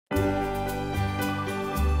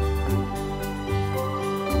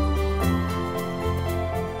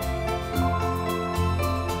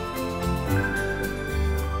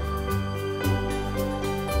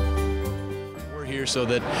so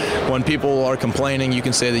that when people are complaining, you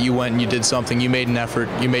can say that you went and you did something, you made an effort,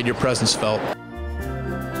 you made your presence felt.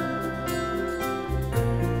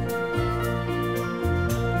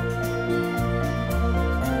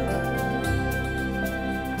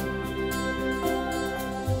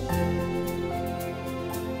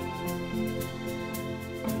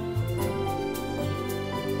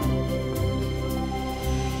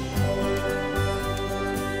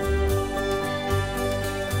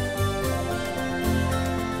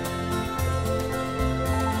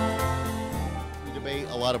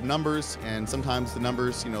 A lot of numbers, and sometimes the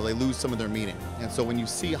numbers, they lose some of their meaning. And so when you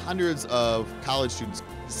see hundreds of college students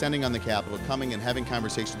descending on the Capitol, coming and having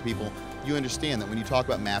conversations with people, you understand that when you talk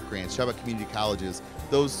about MAP grants, talk about community colleges,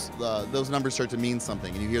 those numbers start to mean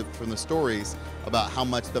something, and you hear from the stories about how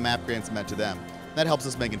much the MAP grants meant to them. That helps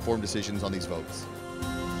us make informed decisions on these votes.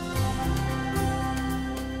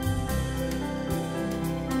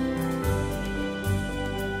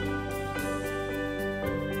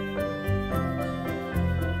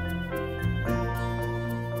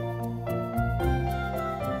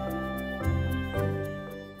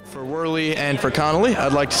 For Worley and for Connolly,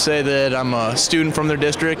 I'd like to say that I'm a student from their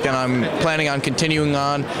district, and I'm planning on continuing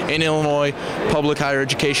on in Illinois public higher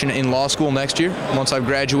education in law school next year once I've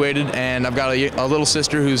graduated. And I've got a little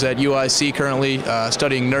sister who's at UIC currently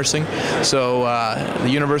studying nursing. So the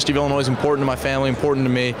University of Illinois is important to my family, important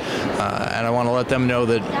to me, and I want to let them know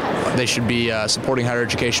that they should be supporting higher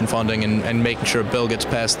education funding and making sure a bill gets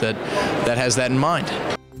passed that has that in mind.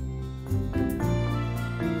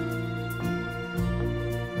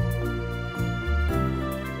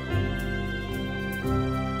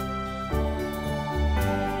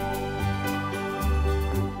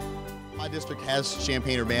 My district has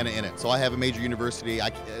Champaign-Urbana in it, so I have a major university.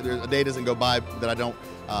 A day doesn't go by that I don't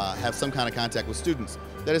have some kind of contact with students.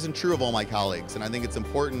 That isn't true of all my colleagues, and I think it's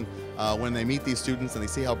important when they meet these students and they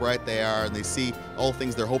see how bright they are and they see all the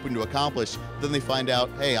things they're hoping to accomplish, then they find out,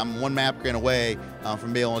 hey, I'm one MAP grant away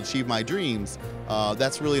from being able to achieve my dreams.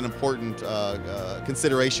 That's really an important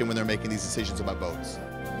consideration when they're making these decisions about votes.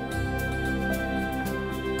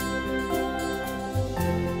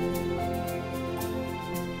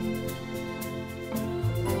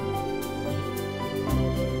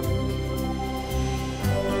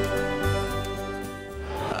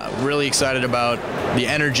 Really excited about the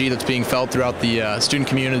energy that's being felt throughout the student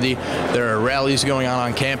community. There are rallies going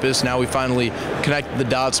on campus. Now we finally connected the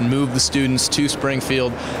dots and moved the students to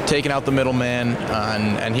Springfield, taken out the middleman,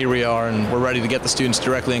 and here we are, and we're ready to get the students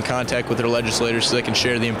directly in contact with their legislators so they can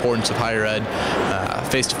share the importance of higher ed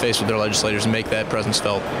face to face with their legislators and make that presence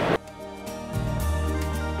felt.